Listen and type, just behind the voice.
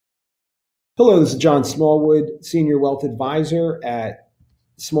Hello, this is John Smallwood, Senior Wealth Advisor at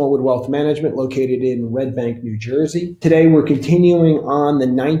Smallwood Wealth Management, located in Red Bank, New Jersey. Today, we're continuing on the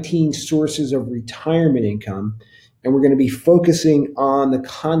 19 sources of retirement income, and we're going to be focusing on the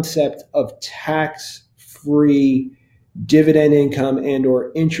concept of tax-free dividend income and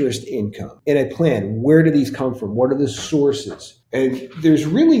or interest income in a plan. Where do these come from? What are the sources? And there's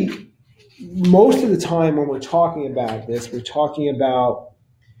really, most of the time when we're talking about this, we're talking about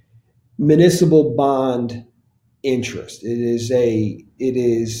municipal bond interest. Going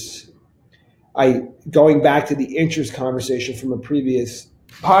back to the interest conversation from a previous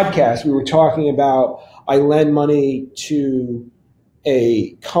podcast, we were talking about I lend money to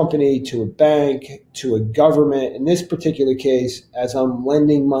a company, to a bank, to a government. In this particular case, as I'm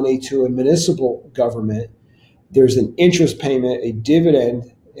lending money to a municipal government, there's an interest payment, a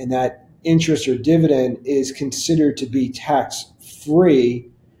dividend, and that interest or dividend is considered to be tax-free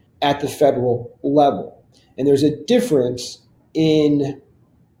at the federal level. And there's a difference in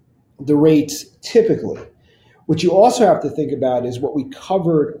the rates typically. What you also have to think about is what we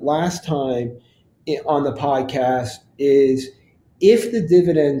covered last time on the podcast is if the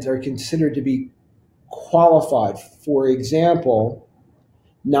dividends are considered to be qualified, for example,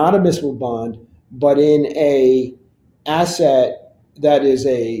 not a municipal bond, but in a asset that is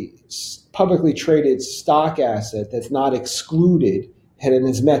a publicly traded stock asset that's not excluded and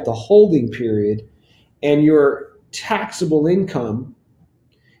has met the holding period, and your taxable income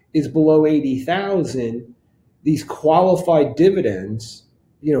is below $80,000, these qualified dividends,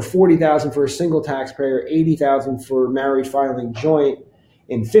 $40,000 for a single taxpayer, $80,000 for married filing joint,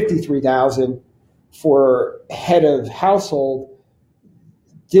 and $53,000 for head of household.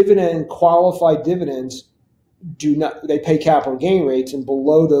 Qualified dividends they pay capital gain rates, and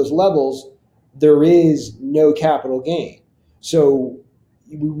below those levels, there is no capital gain. So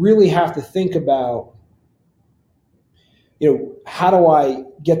we really have to think about, how do I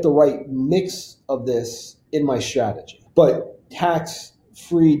get the right mix of this in my strategy? But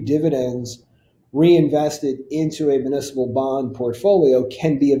tax-free dividends reinvested into a municipal bond portfolio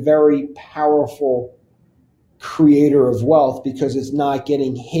can be a very powerful creator of wealth because it's not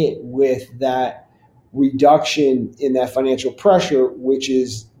getting hit with that reduction in that financial pressure, which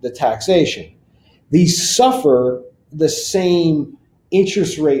is the taxation. These suffer the same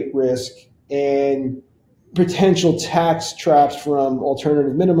interest rate risk and potential tax traps from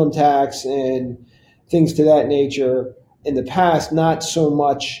alternative minimum tax and things to that nature in the past, not so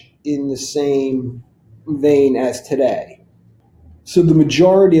much in the same vein as today. So the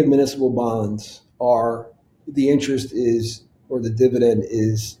majority of municipal bonds the interest is, or the dividend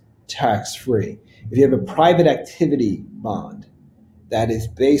is tax-free. If you have a private activity bond, that is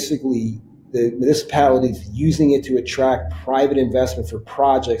basically the municipalities using it to attract private investment for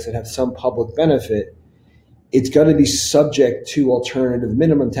projects that have some public benefit, it's going to be subject to alternative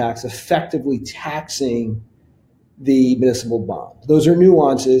minimum tax, effectively taxing the municipal bond. Those are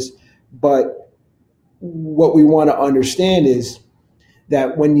nuances, but what we want to understand is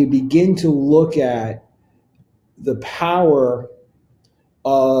that when you begin to look at the power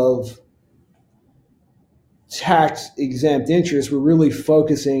of tax-exempt interest, we're really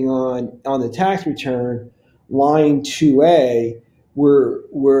focusing on the tax return, line 2A.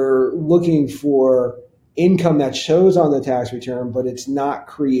 We're looking for income that shows on the tax return, but it's not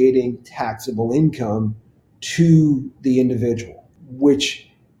creating taxable income to the individual, which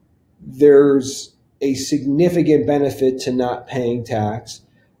there's a significant benefit to not paying tax.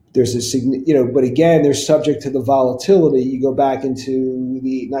 There's but again, they're subject to the volatility. You go back into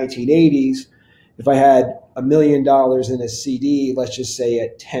the 1980s, if I had $1 million in a CD, let's just say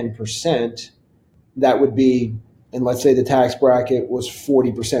at 10%, that would be, and let's say the tax bracket was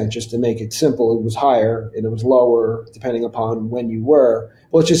 40%, just to make it simple. It was higher and it was lower depending upon when you were.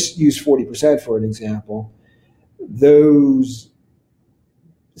 Well, let's just use 40% for an example. Those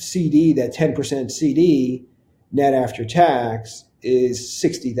that 10% CD, net after tax, is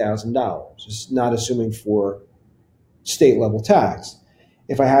 $60,000. It's not assuming for state level tax.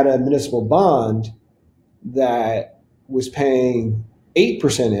 If I had a municipal bond that was paying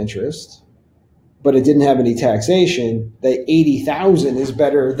 8% interest, but it didn't have any taxation, the $80,000 is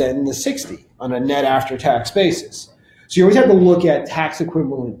better than the $60 on a net after tax basis. So you always have to look at tax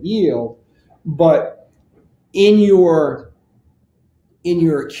equivalent yield, but in your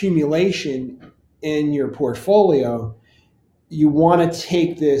accumulation in your portfolio, you want to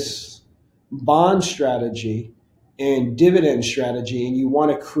take this bond strategy and dividend strategy, and you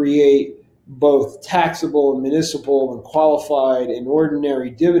want to create both taxable and municipal and qualified and ordinary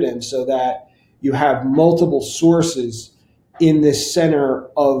dividends so that you have multiple sources in the center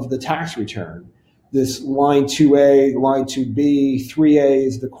of the tax return. This line 2A, line 2B, 3A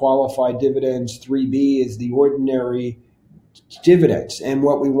is the qualified dividends, 3B is the ordinary dividends. And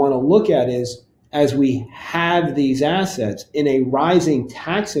what we want to look at is, as we have these assets in a rising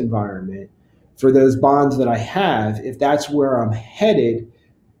tax environment for those bonds that I have, if that's where I'm headed,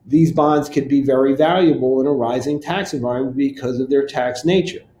 these bonds could be very valuable in a rising tax environment because of their tax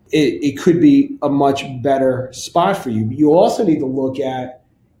nature. It could be a much better spot for you. But you also need to look at,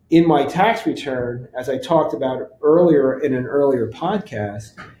 in my tax return, as I talked about earlier in an earlier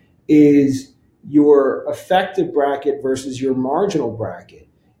podcast, is your effective bracket versus your marginal bracket.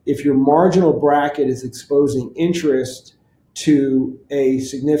 If your marginal bracket is exposing interest to a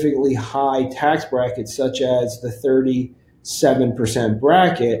significantly high tax bracket, such as the 37%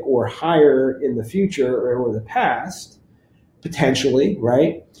 bracket or higher in the future or the past, potentially,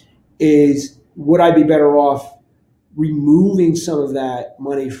 right, would I be better off removing some of that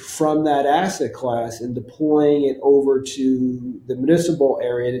money from that asset class and deploying it over to the municipal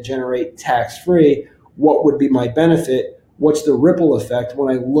area to generate tax-free? What would be my benefit? What's the ripple effect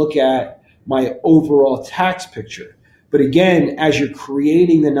when I look at my overall tax picture? But again, as you're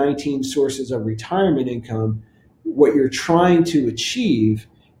creating the 19 sources of retirement income, what you're trying to achieve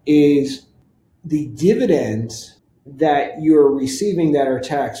is the dividends that you're receiving that are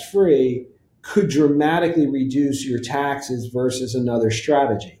tax-free could dramatically reduce your taxes versus another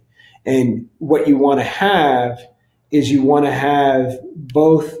strategy. And what you want to have is you want to have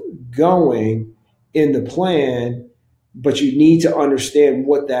both going in the plan, but you need to understand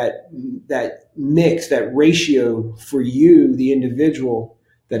what that mix, that ratio for you, the individual,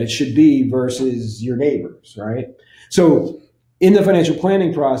 that it should be versus your neighbors, right? So in the financial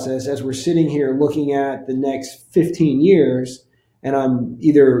planning process, as we're sitting here looking at the next 15 years, and I'm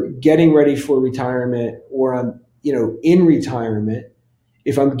either getting ready for retirement or I'm, in retirement.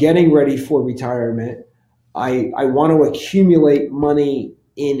 If I'm getting ready for retirement, I want to accumulate money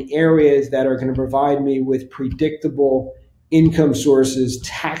in areas that are going to provide me with predictable income sources,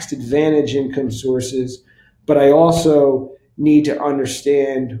 tax advantage income sources, but I also need to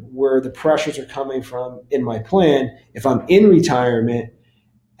understand where the pressures are coming from in my plan. If I'm in retirement,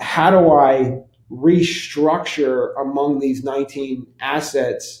 how do I restructure among these 19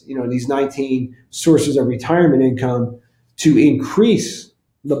 assets, these 19 sources of retirement income to increase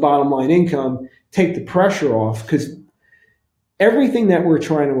the bottom line income, take the pressure off? Because everything that we're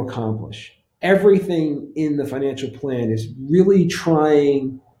trying to accomplish, everything in the financial plan is really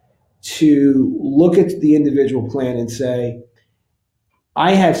trying to look at the individual plan and say,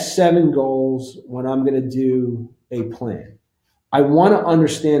 I have 7 goals when I'm going to do a plan. I want to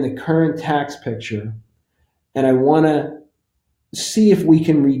understand the current tax picture, and I want to see if we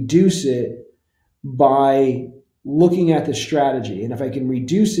can reduce it by looking at the strategy. And if I can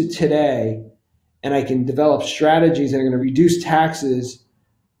reduce it today, and I can develop strategies that are going to reduce taxes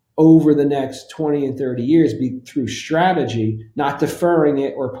over the next 20 and 30 years through strategy, not deferring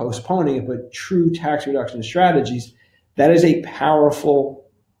it or postponing it, but true tax reduction strategies, that is a powerful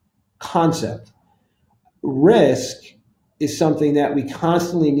concept. Risk is something that we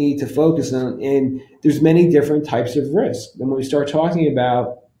constantly need to focus on, and there's many different types of risk. And when we start talking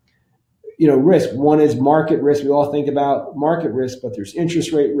about, risk, one is market risk. We all think about market risk, but there's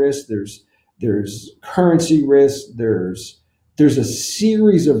interest rate risk, there's currency risk, there's a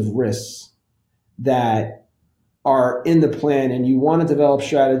series of risks that are in the plan, and you want to develop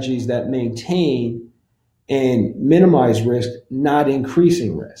strategies that maintain and minimize risk, not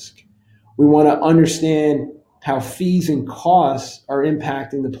increasing risk. We want to understand how fees and costs are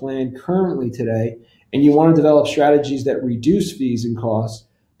impacting the plan currently today, and you want to develop strategies that reduce fees and costs,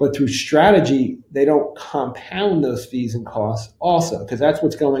 but through strategy, they don't compound those fees and costs also, because that's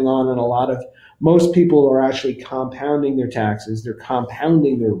what's going on in most people are actually compounding their taxes, they're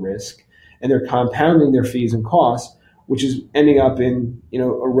compounding their risk, and they're compounding their fees and costs, which is ending up in,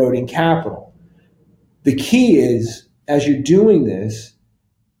 eroding capital. The key is, as you're doing this,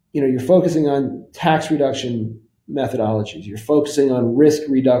 you're focusing on tax reduction methodologies. You're focusing on risk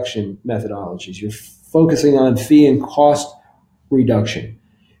reduction methodologies. You're focusing on fee and cost reduction.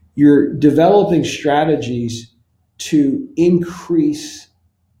 You're developing strategies to increase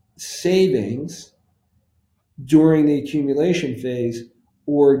savings during the accumulation phase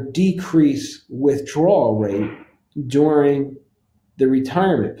or decrease withdrawal rate during the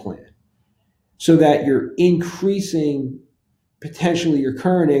retirement plan, so that you're increasing potentially your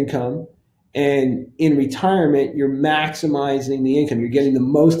current income, and in retirement, you're maximizing the income. You're getting the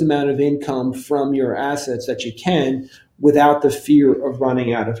most amount of income from your assets that you can without the fear of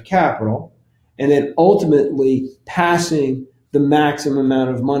running out of capital, and then ultimately passing the maximum amount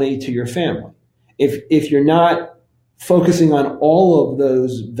of money to your family. If you're not focusing on all of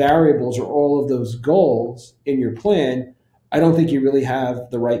those variables or all of those goals in your plan, I don't think you really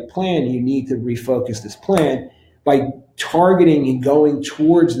have the right plan. You need to refocus this plan by targeting and going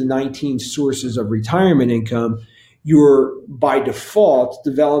towards the 19 sources of retirement income. You're by default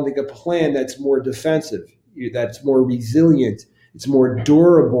developing a plan that's more defensive, that's more resilient, it's more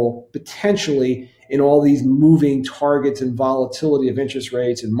durable, potentially in all these moving targets and volatility of interest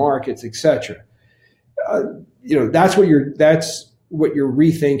rates and markets, et cetera. That's what you're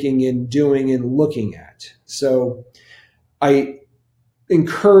rethinking and doing and looking at. So I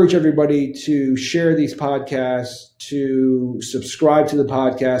encourage everybody to share these podcasts, to subscribe to the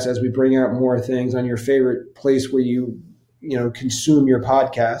podcast as we bring out more things on your favorite place where you consume your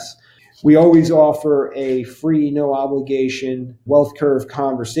podcasts. We always offer a free, no obligation wealth curve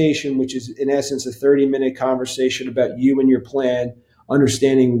conversation, which is in essence a 30-minute conversation about you and your plan,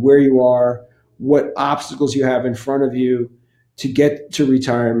 understanding where you are, what obstacles you have in front of you to get to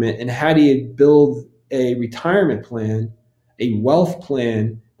retirement, and how do you build a retirement plan, a wealth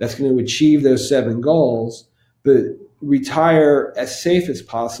plan that's going to achieve those 7 goals, but retire as safe as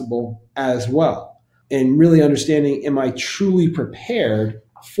possible as well. And really understanding, am I truly prepared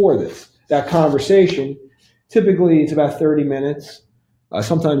for this? That conversation, typically it's about 30 minutes,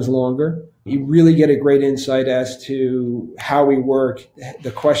 sometimes longer. You really get a great insight as to how we work,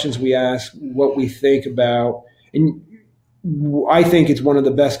 the questions we ask, what we think about. And I think it's one of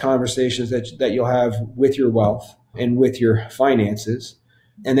the best conversations that you'll have with your wealth and with your finances.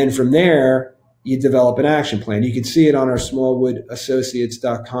 And then from there, you develop an action plan. You can see it on our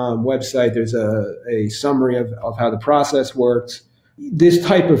smallwoodassociates.com website. There's a summary of how the process works. This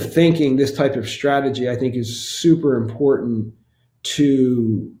type of thinking, this type of strategy, I think is super important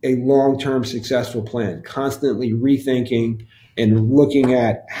to a long-term successful plan, constantly rethinking and looking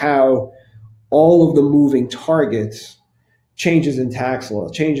at how all of the moving targets, changes in tax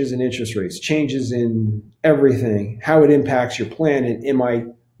law, changes in interest rates, changes in everything, how it impacts your plan, and am I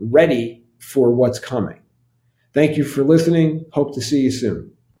ready for what's coming? Thank you for listening. Hope to see you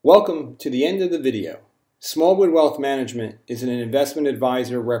soon. Welcome to the end of the video. Smallwood Wealth Management is an investment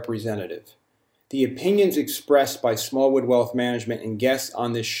advisor representative. The opinions expressed by Smallwood Wealth Management and guests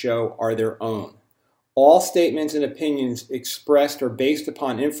on this show are their own. All statements and opinions expressed are based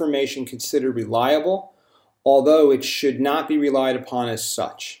upon information considered reliable, although it should not be relied upon as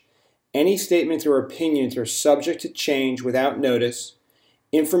such. Any statements or opinions are subject to change without notice.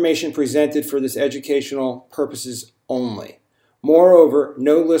 Information presented for this educational purposes only. Moreover,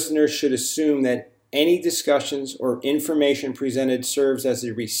 no listener should assume that any discussions or information presented serves as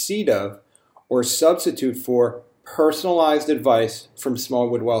a receipt of or substitute for personalized advice from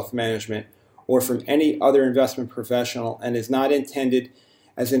Smallwood Wealth Management or from any other investment professional and is not intended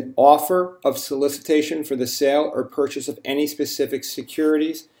as an offer of solicitation for the sale or purchase of any specific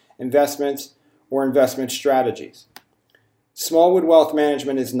securities, investments, or investment strategies. Smallwood Wealth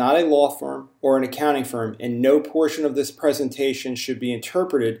Management is not a law firm or an accounting firm, and no portion of this presentation should be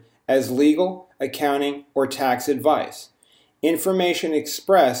interpreted as legal, accounting, or tax advice. Information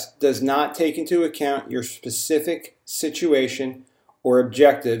expressed does not take into account your specific situation or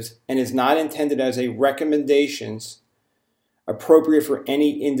objectives and is not intended as a recommendations appropriate for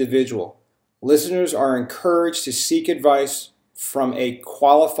any individual. Listeners are encouraged to seek advice from a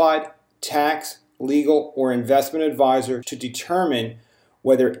qualified tax, legal, or investment advisor to determine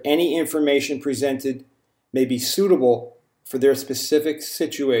whether any information presented may be suitable for their specific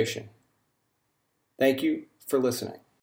situation. Thank you for listening.